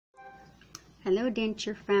Hello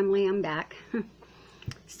Denture family, I'm back.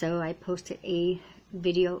 So I posted a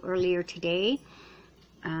video earlier today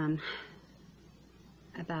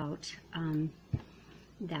about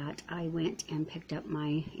that I went and picked up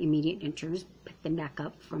my Immediate Dentures, picked them back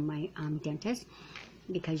up from my dentist,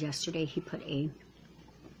 because yesterday he put a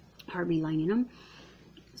Hard Reline in them,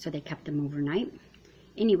 so they kept them overnight.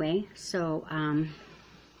 Anyway, so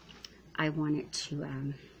I wanted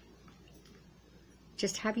to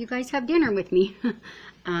just have you guys have dinner with me.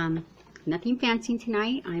 Nothing fancy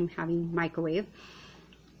tonight. I'm having microwave.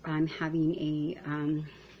 I'm having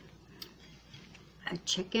a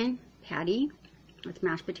chicken patty with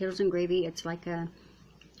mashed potatoes and gravy. It's like a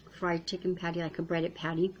fried chicken patty, like a breaded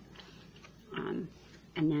patty. And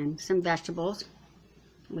then some vegetables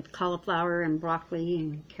with cauliflower and broccoli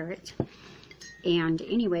and carrots. And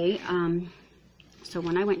anyway, so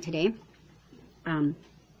when I went today,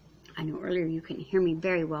 I know earlier you couldn't hear me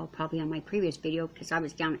very well, probably on my previous video, because I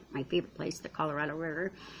was down at my favorite place, the Colorado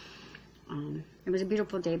River. It was a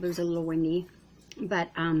beautiful day, but it was a little windy. But,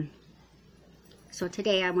 so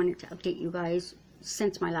today I wanted to update you guys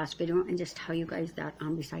since my last video and just tell you guys that,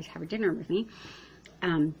 besides having dinner with me,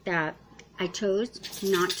 that I chose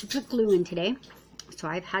not to put glue in today. So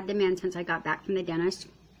I've had them in since I got back from the dentist.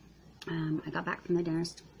 I got back from the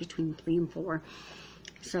dentist between 3 and 4.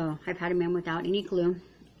 So I've had them in without any glue.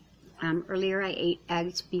 Earlier I ate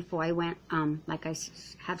eggs before I went. Like I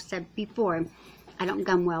have said before, I don't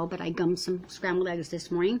gum well, but I gummed some scrambled eggs this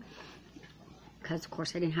morning because of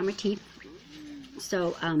course I didn't have my teeth.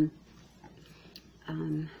 So, and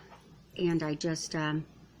I just haven't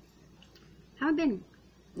been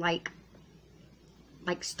like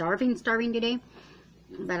starving today,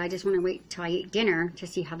 but I just want to wait till I eat dinner to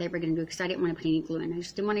see how they were going to do, because I didn't want to put any glue in. I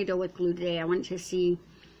just didn't want to deal with glue today. I wanted to see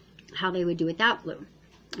how they would do without glue.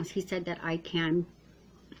 As he said that I can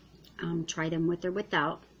try them with or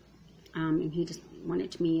without, and he just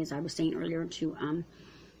wanted me, as I was saying earlier, to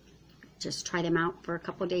just try them out for a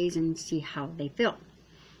couple days and see how they feel.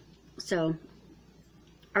 So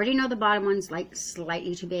I already know the bottom one's like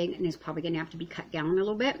slightly too big and is probably going to have to be cut down a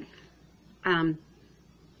little bit,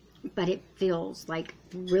 but it feels like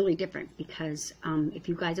really different, because if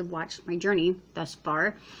you guys have watched my journey thus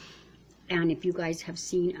far, and if you guys have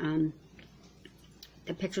seen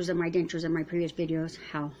the pictures of my dentures in my previous videos,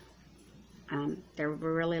 how they were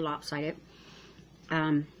really lopsided.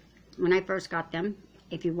 When I first got them,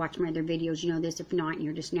 if you watch my other videos, you know this. If not, and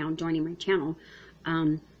you're just now joining my channel,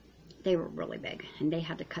 they were really big, and they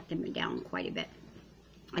had to cut them down quite a bit.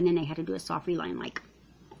 And then they had to do a soft reline like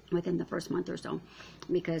within the first month or so,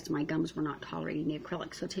 because my gums were not tolerating the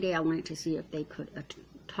acrylic. So today I wanted to see if they could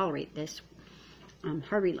tolerate this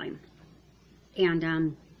Hard Reline.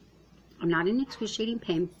 And I'm not in excruciating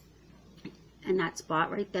pain, and that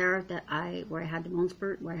spot right there that where I had the bone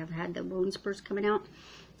spurt, where I've had the bone spurs coming out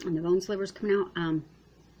and the bone slivers coming out,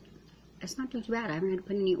 it's not too bad. I haven't had to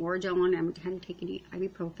put any Orajel on. I haven't had to take any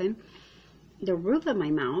ibuprofen. The roof of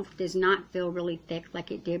my mouth does not feel really thick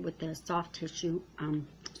like it did with the soft tissue,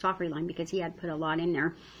 soft reline, because he had put a lot in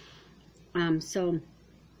there. So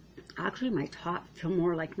actually my top feel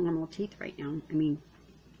more like normal teeth right now. I mean,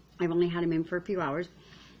 I've only had them in for a few hours.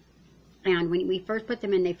 And when we first put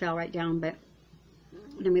them in, they fell right down, but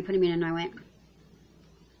then we put them in and I went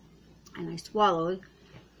and I swallowed,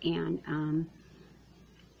 and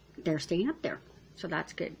they're staying up there. So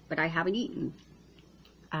that's good. But I haven't eaten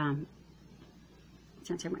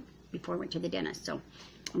since before I went to the dentist. So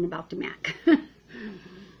I'm about to mac.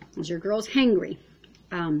 As your girl's hangry.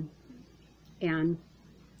 And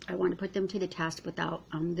I want to put them to the test without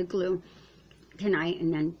the glue tonight,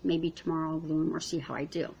 and then maybe tomorrow I'll glue them or see how I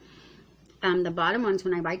do. The bottom ones,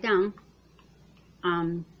 when I bite down,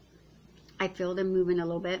 I feel them moving a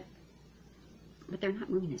little bit, but they're not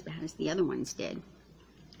moving as bad as the other ones did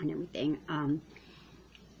and everything.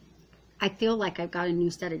 I feel like I've got a new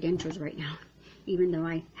set of dentures right now, even though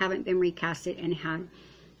I haven't been recasted and had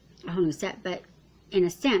a whole new set. But in a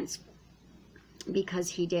sense, because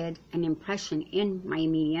he did an impression in my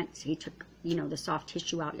immediates, he took, you know, the soft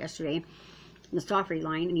tissue out yesterday, the soft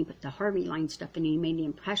reline, and he put the hard reline stuff in, and he made the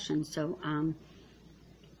impression. So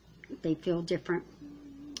they feel different,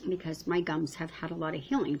 because my gums have had a lot of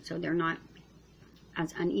healing, so they're not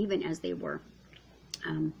as uneven as they were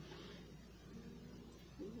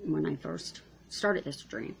when I first started this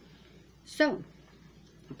journey. So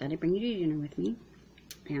I thought I'd bring you to dinner with me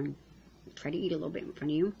and try to eat a little bit in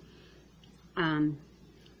front of you.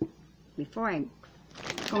 Before I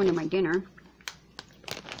go into my dinner,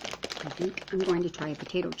 I think I'm going to try a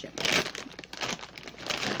potato chip.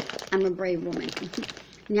 I'm a brave woman.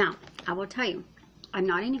 Now, I will tell you, I'm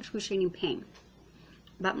not in excruciating pain,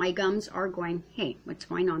 but my gums are going, hey, what's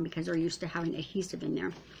going on? Because they're used to having adhesive in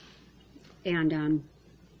there. And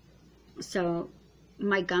so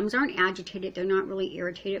my gums aren't agitated. They're not really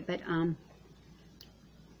irritated, but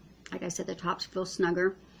like I said, the tops feel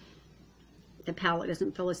snugger. The palate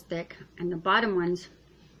doesn't feel as thick. And the bottom ones,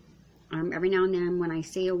 every now and then when I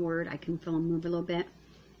say a word, I can feel them move a little bit.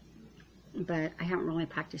 But I haven't really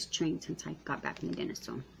practiced chewing since I got back from the dentist,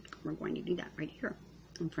 so we're going to do that right here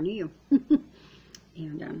in front of you.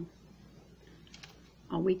 And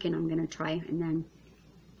all weekend I'm going to try, and then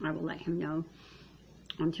I will let him know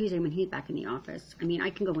on Tuesday when he's back in the office. I mean,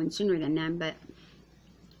 I can go in sooner than then, but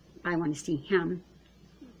I want to see him.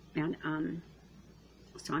 And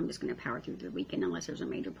so I'm just going to power through the weekend unless there's a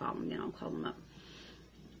major problem. Then I'll call him up.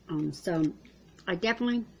 So I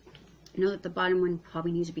definitely know that the bottom one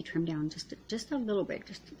probably needs to be trimmed down just a little bit.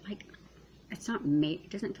 Just like, it's not it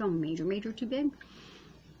doesn't feel major too big.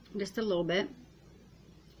 Just a little bit.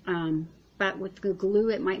 But with the glue,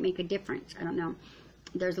 it might make a difference. I don't know.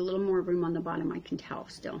 There's a little more room on the bottom, I can tell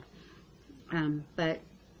still. But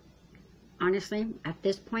honestly, at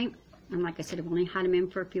this point, and like I said, I've only had them in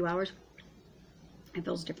for a few hours, it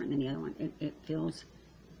feels different than the other one. It feels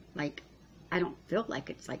like, I don't feel like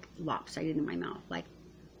it's like lopsided in my mouth, like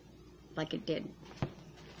it did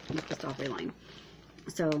with the Hard Reline.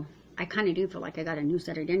 So I kind of do feel like I got a new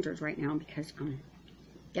set of dentures right now, because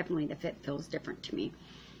definitely the fit feels different to me.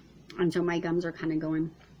 And so my gums are kind of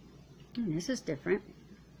going, this is different,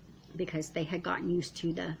 because they had gotten used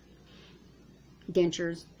to the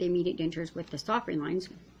dentures, the immediate dentures with the Hard Relines.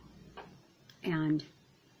 And,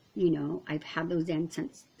 you know, I've had those in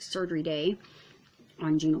since surgery day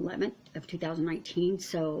on June 11th of 2019.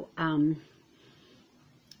 So,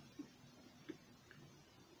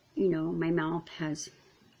 you know, my mouth has,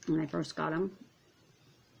 when I first got them,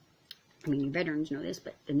 I mean, you veterans know this,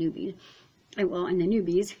 but the newbies, well, and the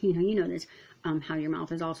newbies, you know this, how your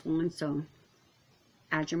mouth is all swollen. So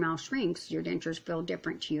as your mouth shrinks, your dentures feel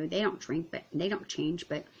different to you. They don't shrink, but they don't change,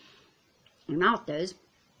 but your mouth does.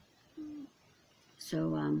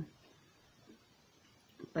 So,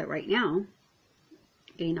 but right now,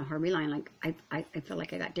 getting a Hard Reline, like I feel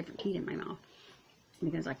like I got different teeth in my mouth,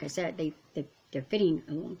 because like I said, they're fitting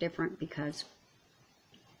a little different because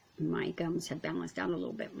my gums have balanced out a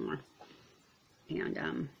little bit more.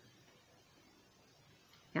 And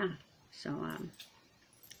yeah, so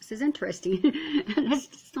this is interesting.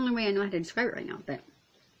 That's the only way I know how to describe it right now. But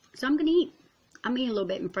so I'm gonna eat. I'm eating a little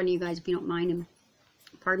bit in front of you guys, if you don't mind, and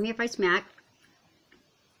pardon me if I smack.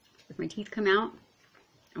 If my teeth come out,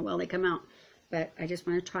 oh well, they come out. But I just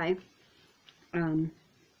want to try and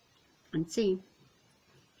see.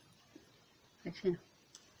 Actually,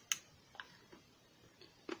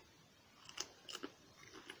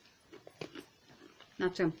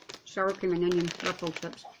 that's a sour cream and onion ruffle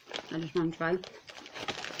chips. I just want to try.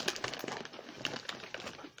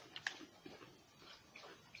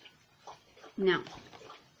 Now,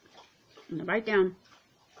 I'm gonna bite down.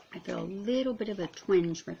 I feel a little bit of a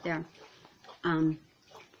twinge right there.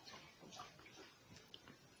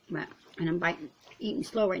 But, and I'm eating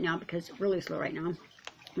slow right now, because really slow right now,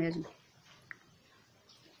 because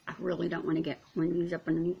I really don't want to get one of these up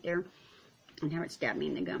underneath there and have it stab me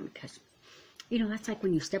in the gum, because, you know, that's like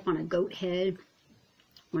when you step on a goat head,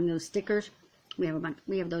 one of those stickers. We have a bunch,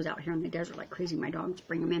 we have those out here in the desert like crazy. My dogs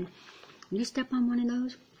bring them in. When you step on one of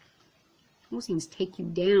those things take you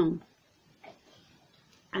down.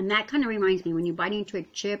 And that kind of reminds me when you bite into a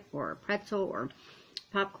chip or a pretzel or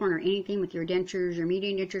popcorn or anything with your dentures, your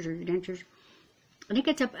medium dentures or your dentures, and it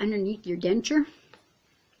gets up underneath your denture.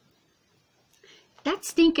 That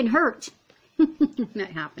stinking hurts.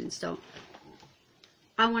 That happens. So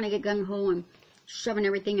I want to get gung-ho and shoving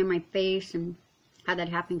everything in my face and have that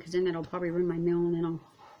happen, because then that'll probably ruin my meal, and then I'll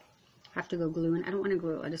have to go glue. And I don't want to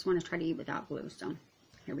glue. I just want to try to eat without glue. So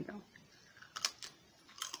here we go.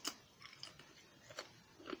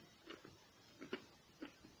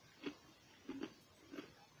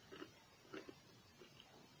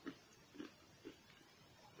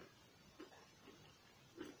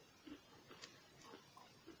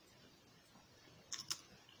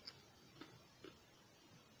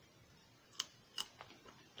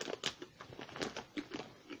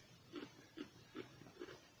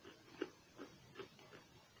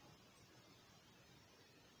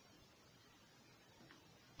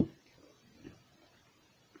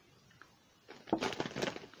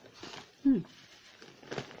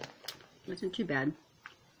 Wasn't too bad.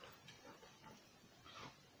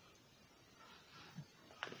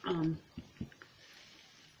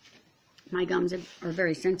 My gums are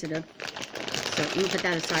very sensitive, so I'm gonna put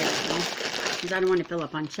that aside as well. because I don't want to fill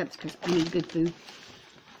up on chips because I need good food.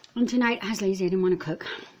 And tonight I was lazy. I didn't want to cook.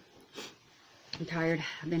 I'm tired.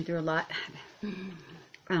 I've been through a lot this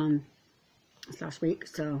last week,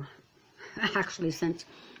 so actually since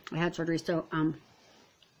I had surgery, so I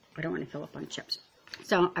don't want to fill up on chips.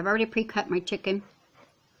 So I've already pre-cut my chicken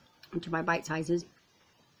into my bite sizes,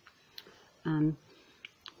 and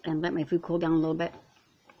let my food cool down a little bit,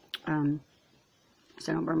 so I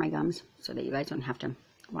don't burn my gums, so that you guys don't have to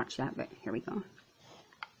watch that. But here we go.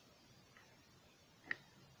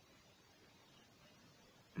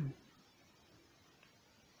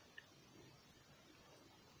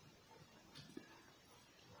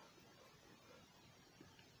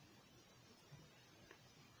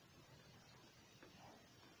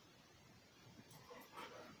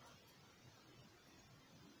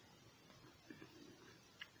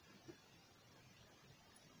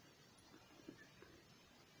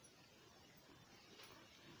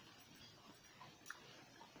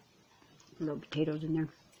 Little potatoes in there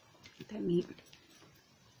with that meat.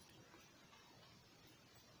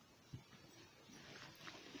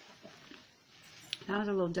 That was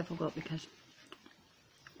a little difficult because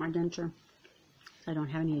my denture, I don't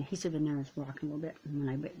have any adhesive in there, it's rocking a little bit, and when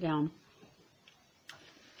I bit down,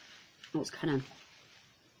 it was kind of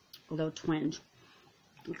a little twinge,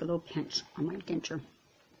 like a little pinch on my denture.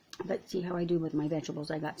 But see how I do with my vegetables.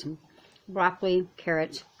 I got some broccoli,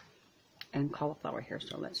 carrots, and cauliflower here,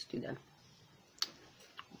 so let's do the,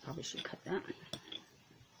 probably should cut that.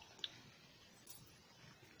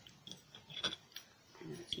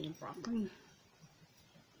 And let's do the broccoli.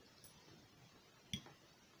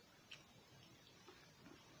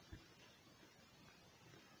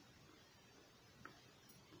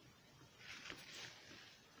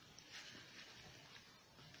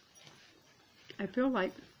 I feel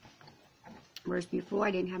like, whereas before I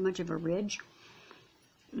didn't have much of a ridge,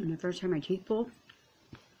 and the first time my teeth pulled,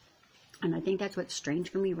 and I think that's what's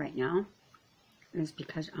strange for me right now, is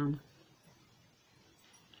because,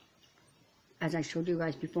 as I showed you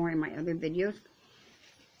guys before in my other videos,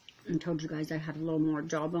 and told you guys I had a little more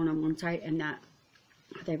jawbone on one side, and that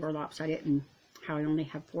they were lopsided, and how I only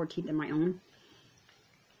have 4 teeth of my own,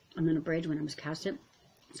 and then a bridge when I was casted.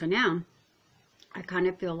 So now, I kind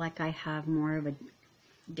of feel like I have more of a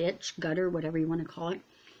ditch, gutter, whatever you want to call it,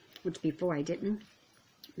 which before I didn't,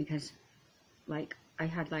 because, like, I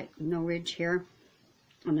had like no ridge here,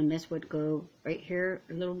 and then this would go right here,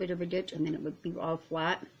 a little bit of a ditch, and then it would be all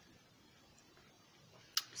flat.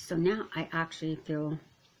 So now I actually feel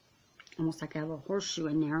almost like I have a horseshoe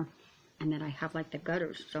in there, and that I have like the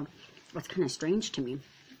gutters. So that's kind of strange to me,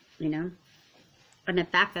 you know. And the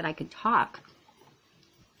fact that I could talk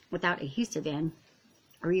without adhesive in,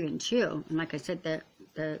 or even chew, and like I said,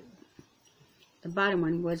 the bottom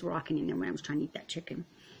one was rocking in there when I was trying to eat that chicken.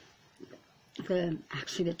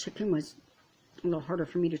 Actually, the chicken was a little harder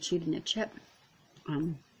for me to chew than the chip.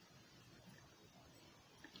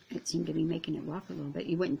 It seemed to be making it rock a little bit.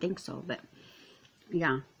 You wouldn't think so, but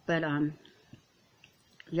yeah. But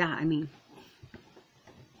yeah. I mean,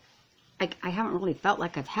 I haven't really felt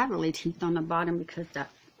like I've had really teeth on the bottom because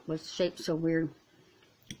that was shaped so weird.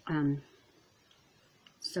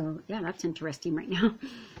 So yeah, that's interesting right now.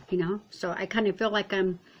 You know, so I kind of feel like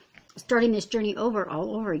I'm starting this journey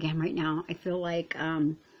all over again right now. I feel like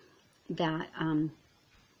that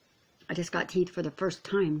I just got teeth for the first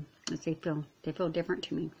time. As they feel different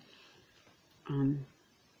to me.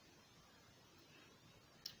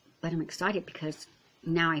 But I'm excited because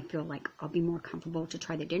now I feel like I'll be more comfortable to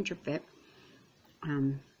try the denture fit.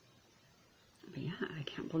 But yeah, I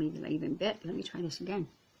can't believe that I even bit. Let me try this again.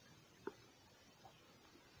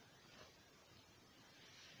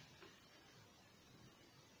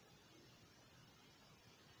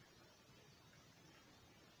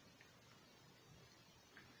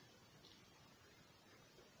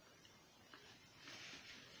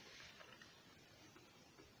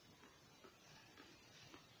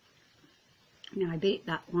 Now, I bit it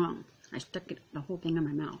that long. I stuck it, the whole thing in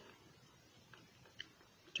my mouth,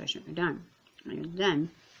 which I shouldn't have done. And then,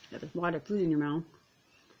 there was a lot of food in your mouth,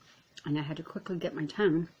 and I had to quickly get my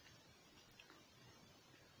tongue,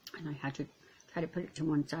 and I had to try to put it to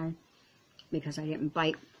one side, because I didn't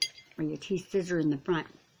bite or your teeth scissor in the front.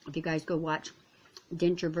 If you guys go watch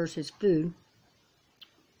Denture versus Food,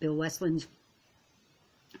 Bill Westland's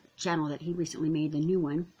channel that he recently made, the new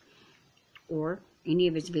one, or any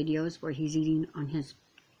of his videos where he's eating on his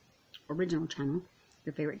original channel,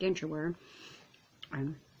 Your Favorite Denture Wearer,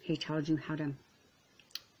 he tells you how to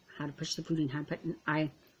push the food and how to put it.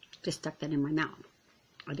 I just stuck that in my mouth.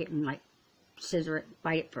 I didn't like scissor it,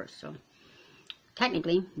 bite it first. So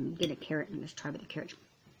technically, get a carrot and let's try with the carrot.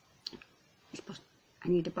 I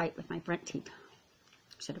need to bite with my front teeth.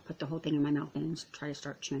 So to put the whole thing in my mouth and try to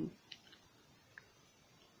start chewing.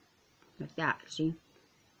 Like that, see?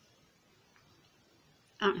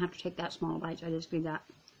 I don't have to take that small bites. I just do that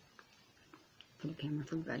for the camera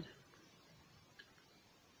for good.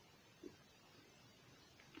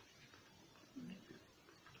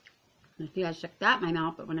 And see, I stuck that in my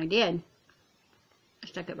mouth, but when I did, I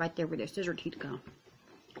stuck it right there where the scissor teeth go.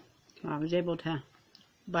 So I was able to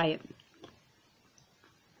bite it.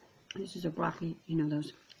 This is a broccoli, you know,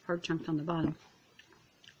 those hard chunks on the bottom,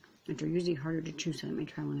 which are usually harder to chew, so let me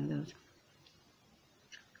try one of those.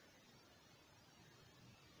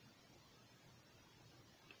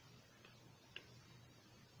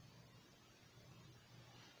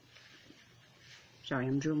 Sorry,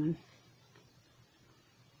 I'm drooling.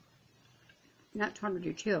 That's harder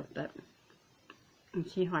to chew, but you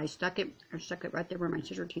see how I stuck it? I stuck it right there where my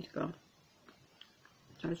scissor teeth go.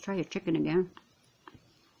 So let's try the chicken again.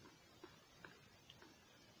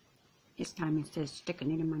 This time, instead of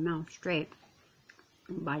sticking it in my mouth straight,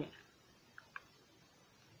 and bite it.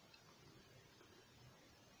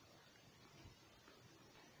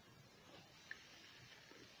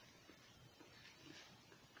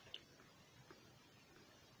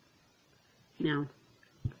 Now,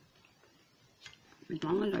 as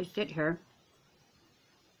long as I sit here,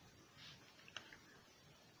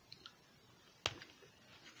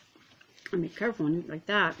 and be careful and like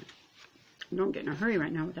that, don't get in a hurry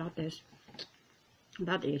right now without this.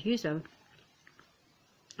 Without the adhesive,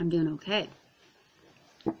 I'm doing okay.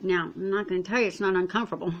 Now, I'm not going to tell you it's not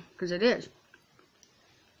uncomfortable, because it is.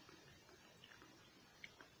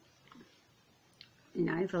 And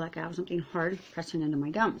now I feel like I have something hard pressing into my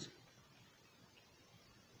gums.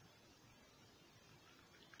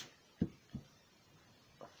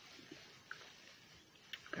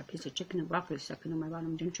 Got a piece of chicken and broccoli stuck into my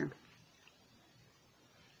bottom denture.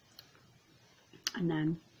 And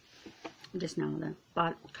then, just now the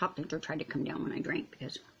top denture tried to come down when I drank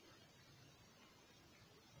because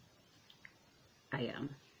I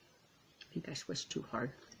think I swished too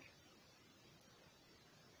hard.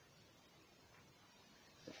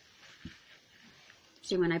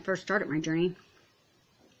 See, when I first started my journey,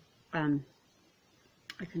 I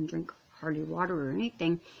couldn't drink hardly water or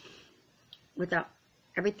anything without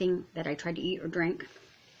everything that I tried to eat or drink.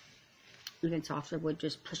 Even softwood would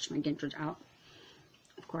just push my dentures out.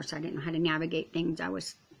 Of course, I didn't know how to navigate things. I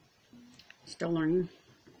was still learning.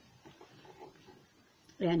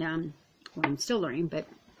 And, well, I'm still learning, but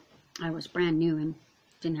I was brand new and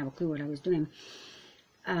didn't have a clue what I was doing.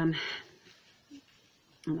 And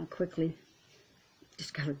I quickly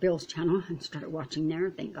discovered Bill's channel and started watching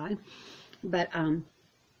there, thank God. But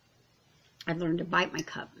I've learned to bite my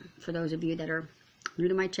cup. For those of you that are new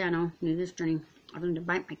to my channel, new to this journey, I've learned to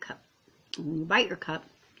bite my cup. And when you bite your cup,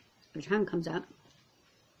 your tongue comes up,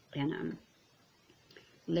 and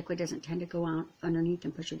liquid doesn't tend to go out underneath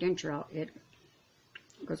and push your denture out. It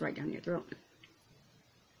goes right down your throat.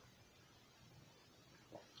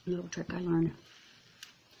 A little trick I learned.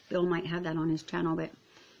 Bill might have that on his channel, but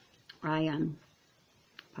I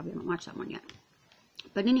probably haven't watched that one yet.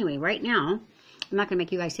 But anyway, right now, I'm not going to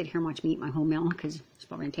make you guys sit here and watch me eat my whole meal, because it's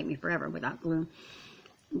probably going to take me forever without glue.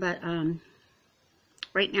 But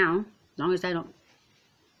right now, as long as I don't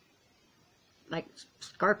like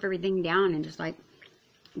scarf everything down and just like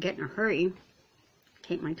get in a hurry,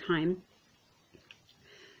 take my time,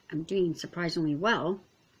 I'm doing surprisingly well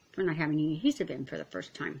for not having any adhesive in for the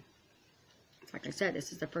first time. Like I said,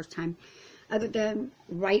 this is the first time, other than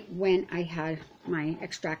right when I had my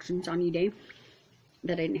extractions on E-Day,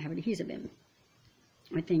 that I didn't have adhesive in.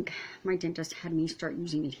 I think my dentist had me start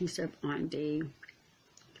using adhesive on day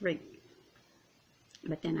 3.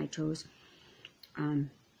 But then I chose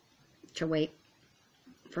to wait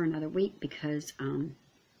for another week because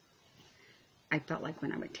I felt like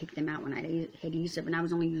when I would take them out when I had adhesive, and I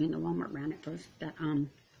was only using the Walmart brand at first, that I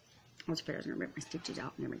was afraid I was going to rip my stitches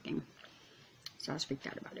out and everything. So I was freaked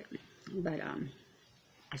out about it. But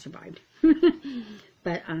I survived.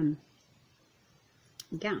 But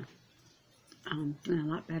yeah, doing a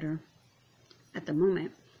lot better at the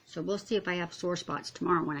moment. So we'll see if I have sore spots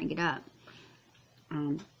tomorrow when I get up.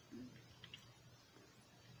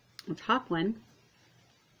 The top one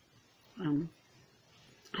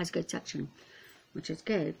has good suction, which is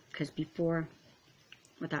good because before,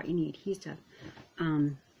 without any adhesive,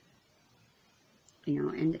 you know,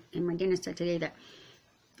 and my dentist said today that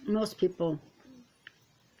most people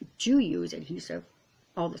do use adhesive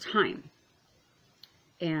all the time.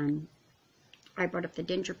 And I brought up the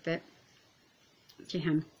denture fit to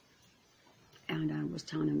him and was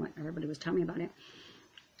telling him what everybody was telling me about it.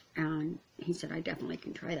 And he said, I definitely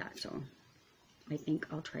can try that. So I think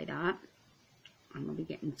I'll try that. I'm going to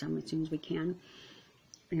be getting some as soon as we can.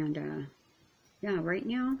 And, yeah, right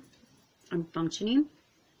now, I'm functioning.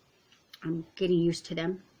 I'm getting used to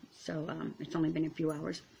them. So, it's only been a few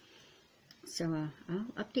hours. So,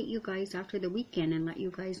 I'll update you guys after the weekend and let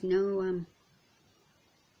you guys know,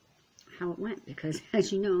 how it went. Because,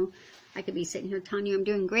 as you know, I could be sitting here telling you I'm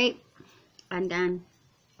doing great. And then,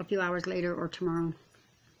 a few hours later or tomorrow,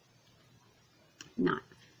 not.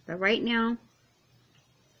 But right now,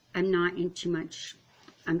 I'm not in too much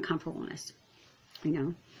uncomfortableness, you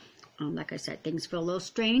know. Like I said, things feel a little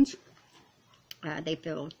strange. They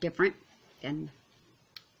feel different than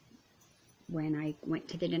when I went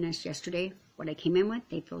to the dentist yesterday. What I came in with,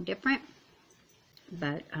 they feel different.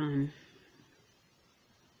 But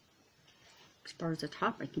as far as the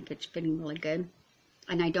top, I think it's fitting really good.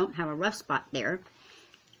 And I don't have a rough spot there,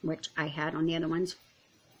 which I had on the other ones.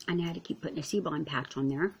 And I had to keep putting a C-bond patch on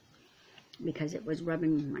there because it was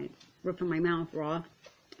rubbing my roof of my mouth raw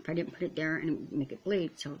if I didn't put it there, and it would make it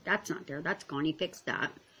bleed. So that's not there. That's gone. He fixed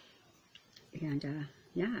that. And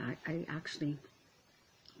yeah, I actually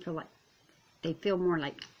feel like they feel more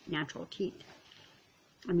like natural teeth.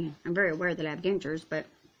 I mean, I'm very aware that I have dentures, but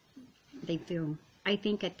they feel, I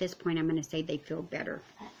think at this point I'm going to say they feel better.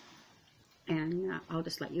 And I'll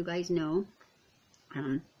just let you guys know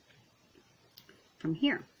from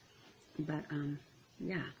here. But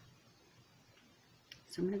yeah,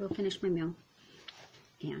 so I'm gonna go finish my meal,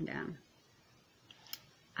 and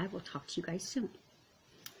I will talk to you guys soon.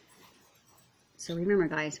 So remember,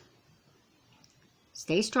 guys,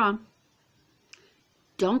 stay strong,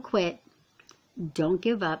 don't quit, don't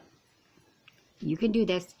give up. You can do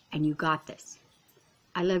this, and you got this.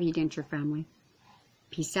 I love you, Denture family.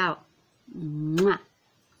 Peace out. Mwah.